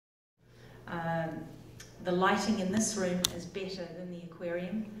the lighting in this room is better than the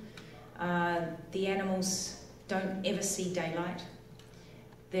aquarium. The animals don't ever see daylight.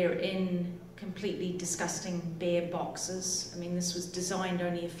 They're in completely disgusting bare boxes. I mean, this was designed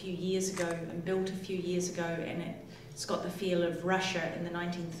only a few years ago and built a few years ago, and it's got the feel of Russia in the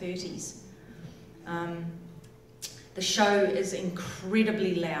 1930s. The show is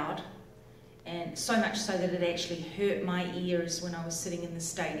incredibly loud, and so much so that it actually hurt my ears when I was sitting in the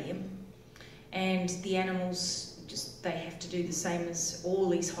stadium. And the animals, they have to do the same as all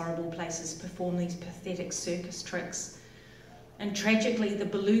these horrible places, perform these pathetic circus tricks. And tragically, the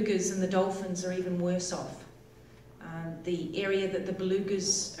belugas and the dolphins are even worse off. The area that the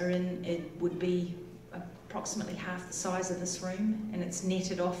belugas are in, it would be approximately half the size of this room, and it's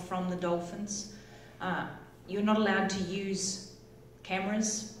netted off from the dolphins. You're not allowed to use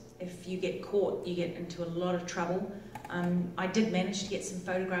cameras. If you get caught, you get into a lot of trouble. I did manage to get some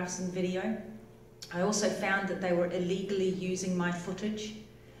photographs and video. I also found that they were illegally using my footage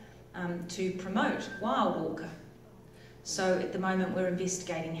to promote wild orca. So at the moment we're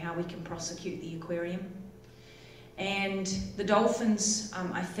investigating how we can prosecute the aquarium. And the dolphins,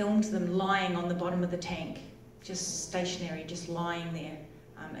 I filmed them lying on the bottom of the tank, just stationary, just lying there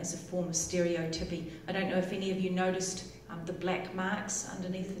as a form of stereotypy. I don't know if any of you noticed the black marks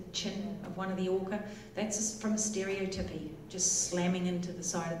underneath the chin of one of the orca. That's from a stereotypy, just slamming into the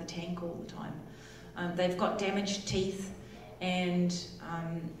side of the tank all the time. They've got damaged teeth, and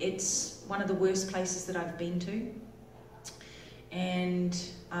it's one of the worst places that I've been to. And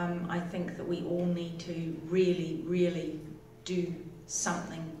I think that we all need to really, really do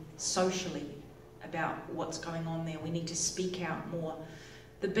something socially about what's going on there. We need to speak out more.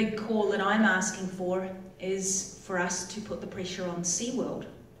 The big call that I'm asking for is for us to put the pressure on SeaWorld,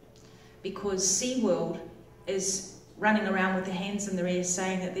 because SeaWorld is running around with their hands in their ears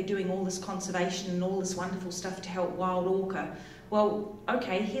saying that they're doing all this conservation and all this wonderful stuff to help wild orca. Well,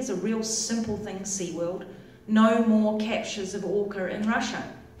 okay, here's a real simple thing, SeaWorld. No more captures of orca in Russia.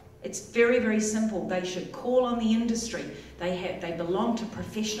 It's very, very simple. They should call on the industry. They belong to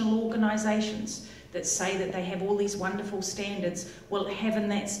professional organisations that say that they have all these wonderful standards. Well, having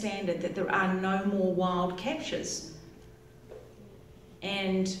that standard that there are no more wild captures.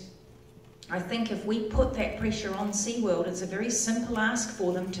 And I think if we put that pressure on SeaWorld, it's a very simple ask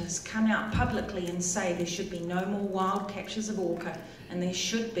for them to come out publicly and say there should be no more wild captures of orca, and there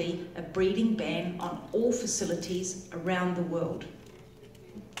should be a breeding ban on all facilities around the world.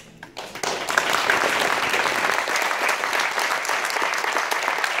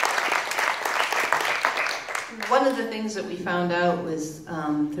 One of the things that we found out was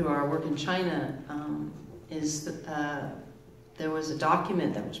through our work in China is that there was a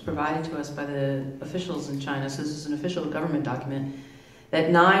document that was provided to us by the officials in China, so this is an official government document,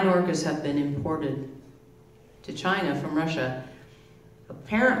 that 9 orcas have been imported to China from Russia.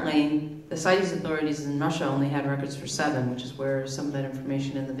 Apparently, the CITES authorities in Russia only had records for 7, which is where some of that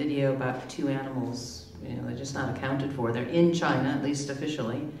information in the video about 2 animals, they're just not accounted for. They're in China, at least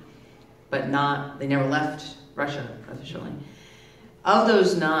officially, but they never left Russia officially. Of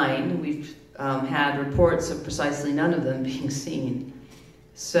those 9, we've had reports of precisely none of them being seen.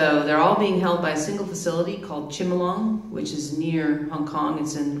 So they're all being held by a single facility called Chimelong, which is near Hong Kong.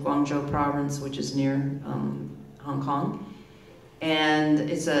 It's in Guangzhou province, which is near Hong Kong. And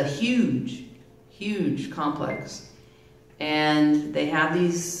it's a huge, huge complex. And they have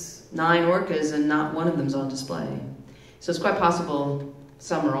these 9 orcas and not one of them's on display. So it's quite possible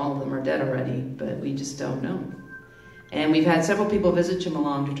some or all of them are dead already, but we just don't know. And we've had several people visit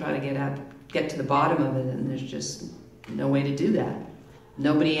Chimelong to try to get to the bottom of it, and there's just no way to do that.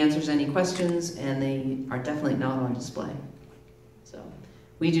 Nobody answers any questions, and they are definitely not on display. So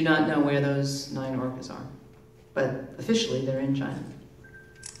we do not know where those 9 orcas are, but officially they're in China.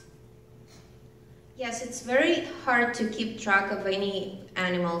 Yes, it's very hard to keep track of any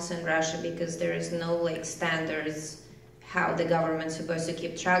animals in Russia because there is no standards how the government's supposed to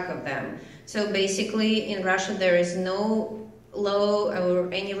keep track of them. So basically in Russia there is no law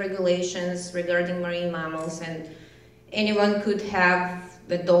or any regulations regarding marine mammals, and anyone could have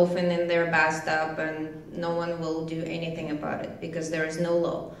the dolphin in their bathtub and no one will do anything about it because there is no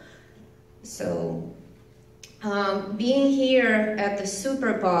law. So being here at the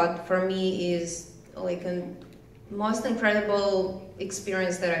Superpod for me is like a most incredible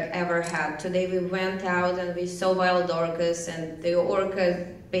experience that I've ever had. Today we went out and we saw wild orcas, and the orca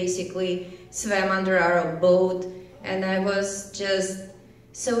basically swam under our boat, and I was just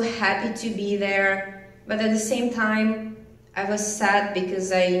so happy to be there. But at the same time, I was sad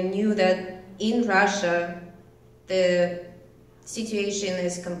because I knew that in Russia, the situation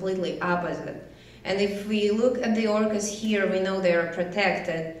is completely opposite. And if we look at the orcas here, we know they are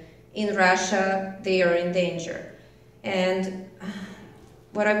protected. In Russia, they are in danger. And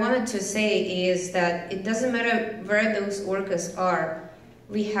what I wanted to say is that it doesn't matter where those orcas are,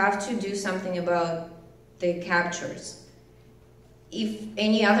 we have to do something about the captures. If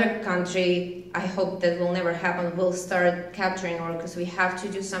any other country, I hope that will never happen, will start capturing orcas, we have to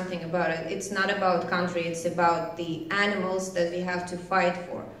do something about it. It's not about country, it's about the animals that we have to fight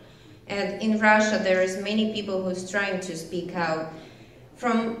for. And in Russia, there is many people who's trying to speak out.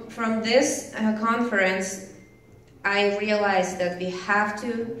 From this conference, I realized that we have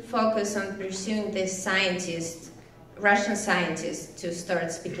to focus on pursuing this scientist, Russian scientists, to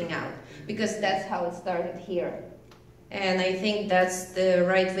start speaking out, because that's how it started here. And I think that's the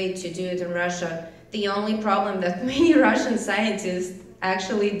right way to do it in Russia. The only problem that many Russian scientists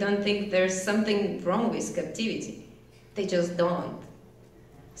actually don't think there's something wrong with captivity. They just don't.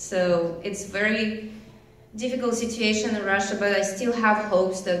 So it's very difficult situation in Russia, but I still have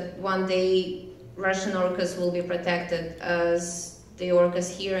hopes that one day Russian orcas will be protected as the orcas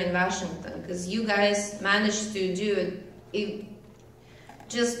here in Washington, because you guys managed to do it.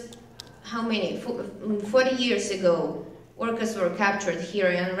 Just how many? 40 years ago, orcas were captured here,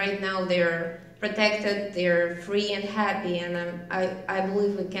 and right now they're protected, they're free and happy, and I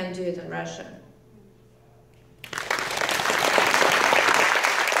believe we can do it in Russia.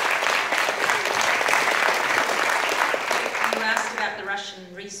 Russian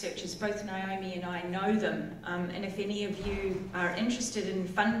researchers, both Naomi and I know them, and if any of you are interested in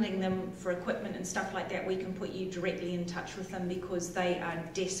funding them for equipment and stuff like that, we can put you directly in touch with them, because they are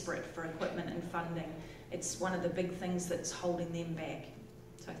desperate for equipment and funding. It's one of the big things that's holding them back.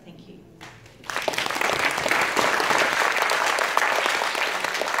 So thank you.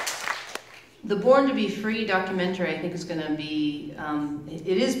 The Born to be Free documentary, I think, is going to be,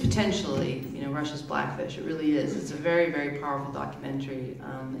 it is potentially, Russia's Blackfish. It really is. It's a very, very powerful documentary,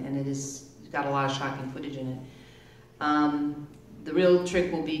 and it's got a lot of shocking footage in it. The real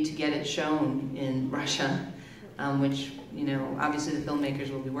trick will be to get it shown in Russia, which, obviously the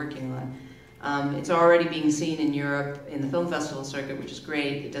filmmakers will be working on. It's already being seen in Europe in the film festival circuit, which is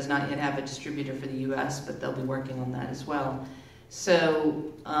great. It does not yet have a distributor for the US, but they'll be working on that as well.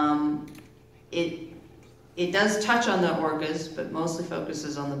 So, it does touch on the orcas, but mostly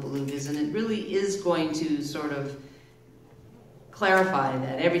focuses on the belugas, and it really is going to sort of clarify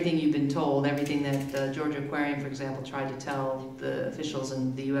that everything you've been told, everything that Georgia Aquarium, for example, tried to tell the officials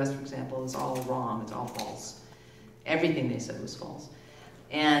in the US, for example, is all wrong, it's all false. Everything they said was false.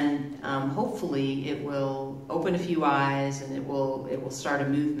 And hopefully it will open a few eyes, and it will start a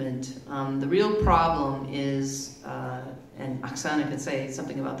movement. The real problem is, and Oksana can say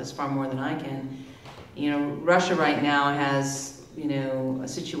something about this far more than I can, Russia right now has, a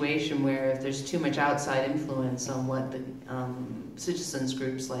situation where if there's too much outside influence on what the citizens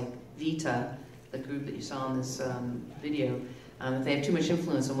groups like VITA, the group that you saw in this video, if they have too much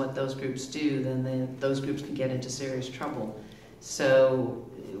influence on what those groups do, then those groups can get into serious trouble. So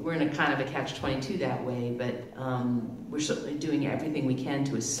we're in a kind of a catch-22 that way, but we're certainly doing everything we can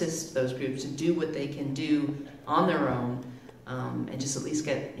to assist those groups to do what they can do on their own, and just at least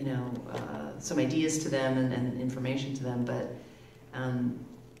get some ideas to them and information to them. But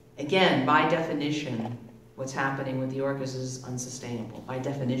again, by definition, what's happening with the orcas is unsustainable. By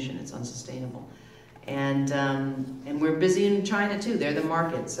definition, it's unsustainable. And we're busy in China too. They're the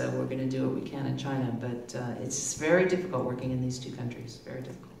market, so we're going to do what we can in China. But it's very difficult working in these two countries. Very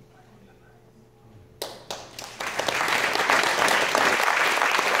difficult.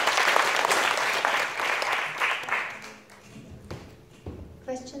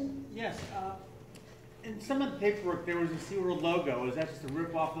 Question? Yes. In some of the paperwork, there was a SeaWorld logo. Is that just a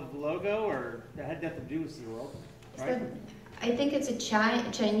rip-off of the logo, or that had nothing to do with SeaWorld? Right? I think it's a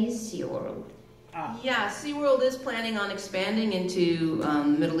Chinese SeaWorld. Yeah, SeaWorld is planning on expanding into the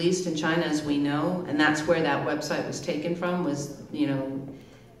Middle East and China, as we know, and that's where that website was taken from, was,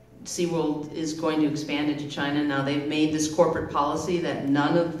 SeaWorld is going to expand into China. Now, they've made this corporate policy that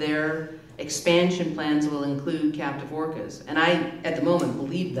none of their expansion plans will include captive orcas. And I, at the moment,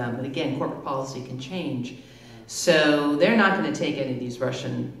 believe them, but again, corporate policy can change. So they're not going to take any of these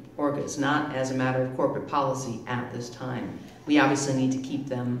Russian orcas, not as a matter of corporate policy at this time. We obviously need to keep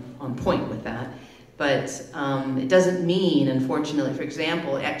them on point with that. But it doesn't mean, unfortunately, for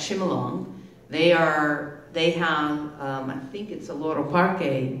example, at Chimelong, they have, I think it's a Loro Parque,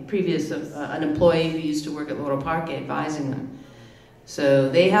 an employee who used to work at Loro Parque advising them. So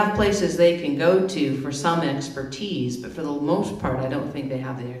they have places they can go to for some expertise, but for the most part, I don't think they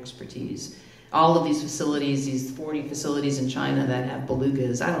have the expertise. all of these facilities, these 40 facilities in China that have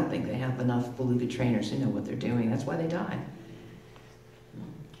belugas, I don't think they have enough beluga trainers who know what they're doing. That's why they die.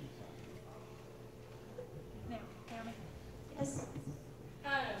 Yes.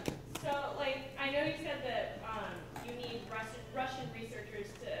 So, like, I know you said that you need Russian researchers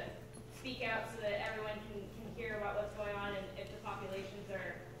to speak out so that everyone can hear about what's going on and if the populations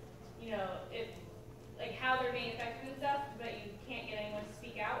are, you know, if, like, how they're being affected and stuff, but you can't get anyone to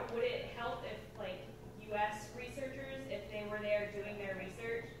speak out. Would it help if, like, U.S. researchers, if they were there doing their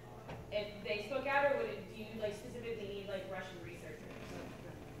research, if they spoke out, or do you, like, specifically need, like, Russian researchers?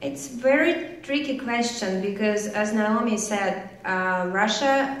 It's a very tricky question because, as Naomi said,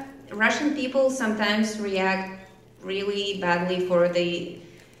 Russian people sometimes react really badly for the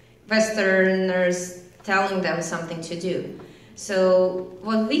Westerners telling them something to do. So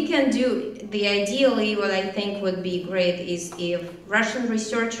what we can do, ideally what I think would be great is if Russian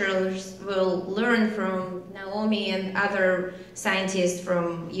researchers will learn from Naomi and other scientists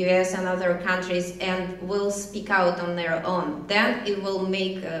from US and other countries and will speak out on their own. Then it will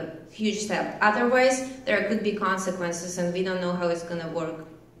make a huge step. Otherwise, there could be consequences and we don't know how it's going to work.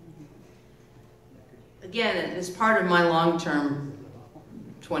 Again, as part of my long-term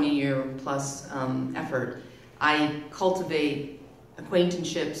 20-year plus effort, I cultivate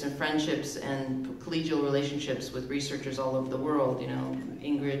acquaintanceships and friendships and collegial relationships with researchers all over the world. You know,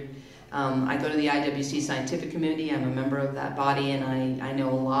 Ingrid, I go to the IWC Scientific Committee. I'm a member of that body, and I know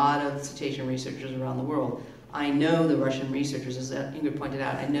a lot of cetacean researchers around the world. I know the Russian researchers, as Ingrid pointed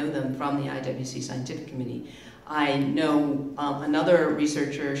out. I know them from the IWC Scientific Committee. I know another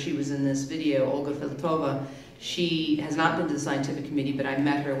researcher, she was in this video, Olga Filipova. She has not been to the Scientific Committee, but I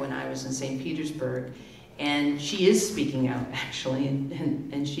met her when I was in St. Petersburg. And she is speaking out, actually,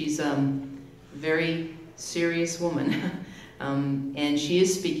 and she's a very serious woman. And she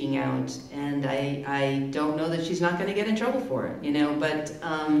is speaking out, and I don't know that she's not going to get in trouble for it, you know, but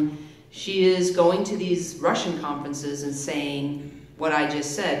she is going to these Russian conferences and saying what I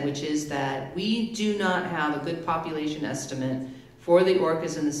just said, which is that we do not have a good population estimate for the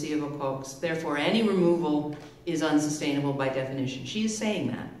orcas in the Sea of Okhotsk, therefore any removal is unsustainable by definition. She is saying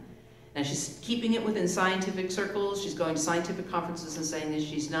that. Now she's keeping it within scientific circles. She's going to scientific conferences and saying this.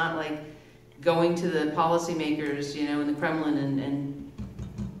 She's not like going to the policymakers, you know, in the Kremlin and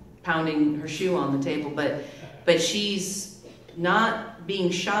pounding her shoe on the table. But she's not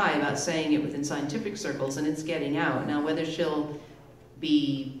being shy about saying it within scientific circles, and it's getting out. Now, whether she'll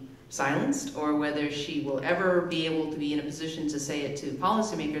be silenced or whether she will ever be able to be in a position to say it to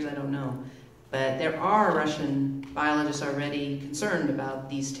policymakers, I don't know. But there are Russian biologists already concerned about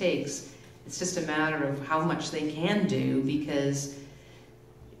these takes. It's just a matter of how much they can do, because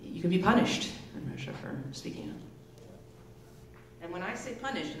you can be punished in Russia for speaking out. And when I say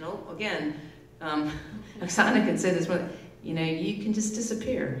punished, and again, Oksana can say this, but you know, you can just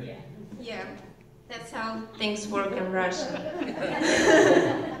disappear. Yeah, that's how things work in Russia.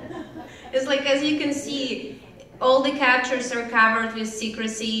 It's like, as you can see, all the captures are covered with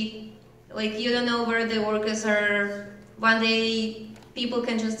secrecy. Like, you don't know where the orcas are. One day, people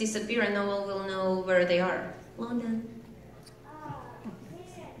can just disappear and no one will know where they are. London.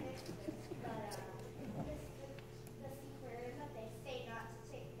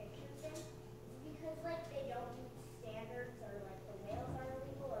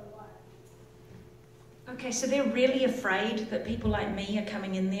 Okay, so they're really afraid that people like me are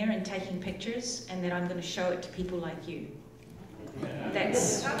coming in there and taking pictures, and that I'm going to show it to people like you.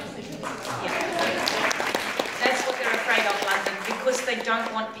 That's what they're afraid of, London, because they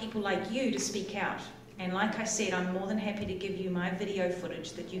don't want people like you to speak out. And like I said, I'm more than happy to give you my video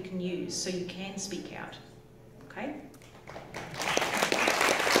footage that you can use so you can speak out. Okay?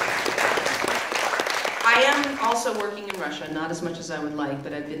 I am also working in Russia, not as much as I would like,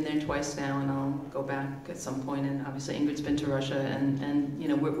 but I've been there twice now, and I'll go back at some point. And obviously Ingrid's been to Russia, and you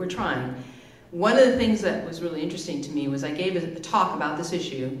know, we're trying. One of the things that was really interesting to me was I gave a talk about this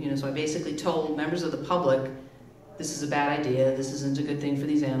issue. You know, so I basically told members of the public, this is a bad idea, this isn't a good thing for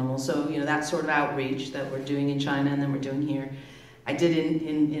these animals. So, you know, that sort of outreach that we're doing in China and then we're doing here, I did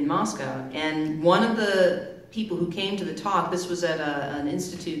in Moscow. And one of the people who came to the talk, this was at an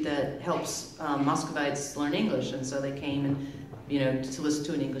institute that helps Muscovites learn English, and so they came and, you know, to listen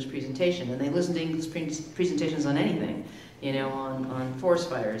to an English presentation. And they listened to English presentations on anything, you know, on forest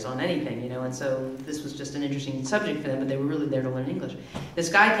fires, on anything, you know, and so this was just an interesting subject for them, but they were really there to learn English. This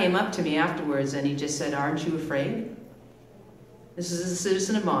guy came up to me afterwards and he just said, "Aren't you afraid?" This is a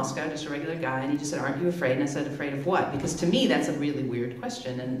citizen of Moscow, just a regular guy, and he just said, "Aren't you afraid?" And I said, "Afraid of what?" Because to me, that's a really weird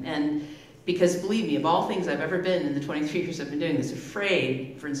question, and Because believe me, of all things I've ever been in the 23 years I've been doing this,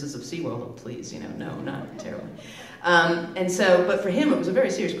 afraid, for instance, of SeaWorld, oh please, no, not terribly. But for him, it was a very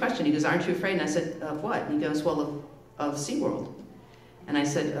serious question. He goes, aren't you afraid? And I said, of what? And he goes, well, of SeaWorld. And I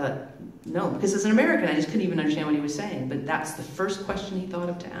said, no, because as an American, I just couldn't even understand what he was saying. But that's the first question he thought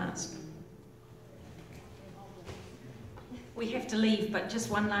of to ask. We have to leave, but just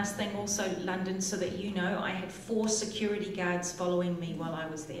one last thing also, London, so that you know, I had 4 security guards following me while I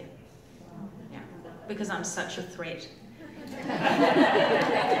was there. Yeah, because I'm such a threat.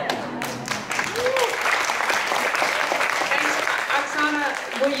 Oksana,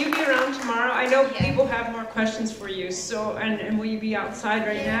 will you be around tomorrow? I know people have more questions for you, so, and will you be outside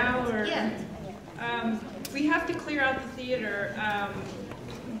right now? Or? Yeah. We have to clear out the theater.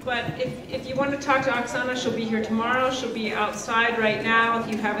 But if you want to talk to Oksana, she'll be here tomorrow. She'll be outside right now if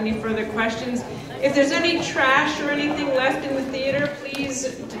you have any further questions. If there's any trash or anything left in the theater,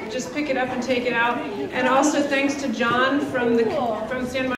 please just pick it up and take it out. And also thanks to John from Stand By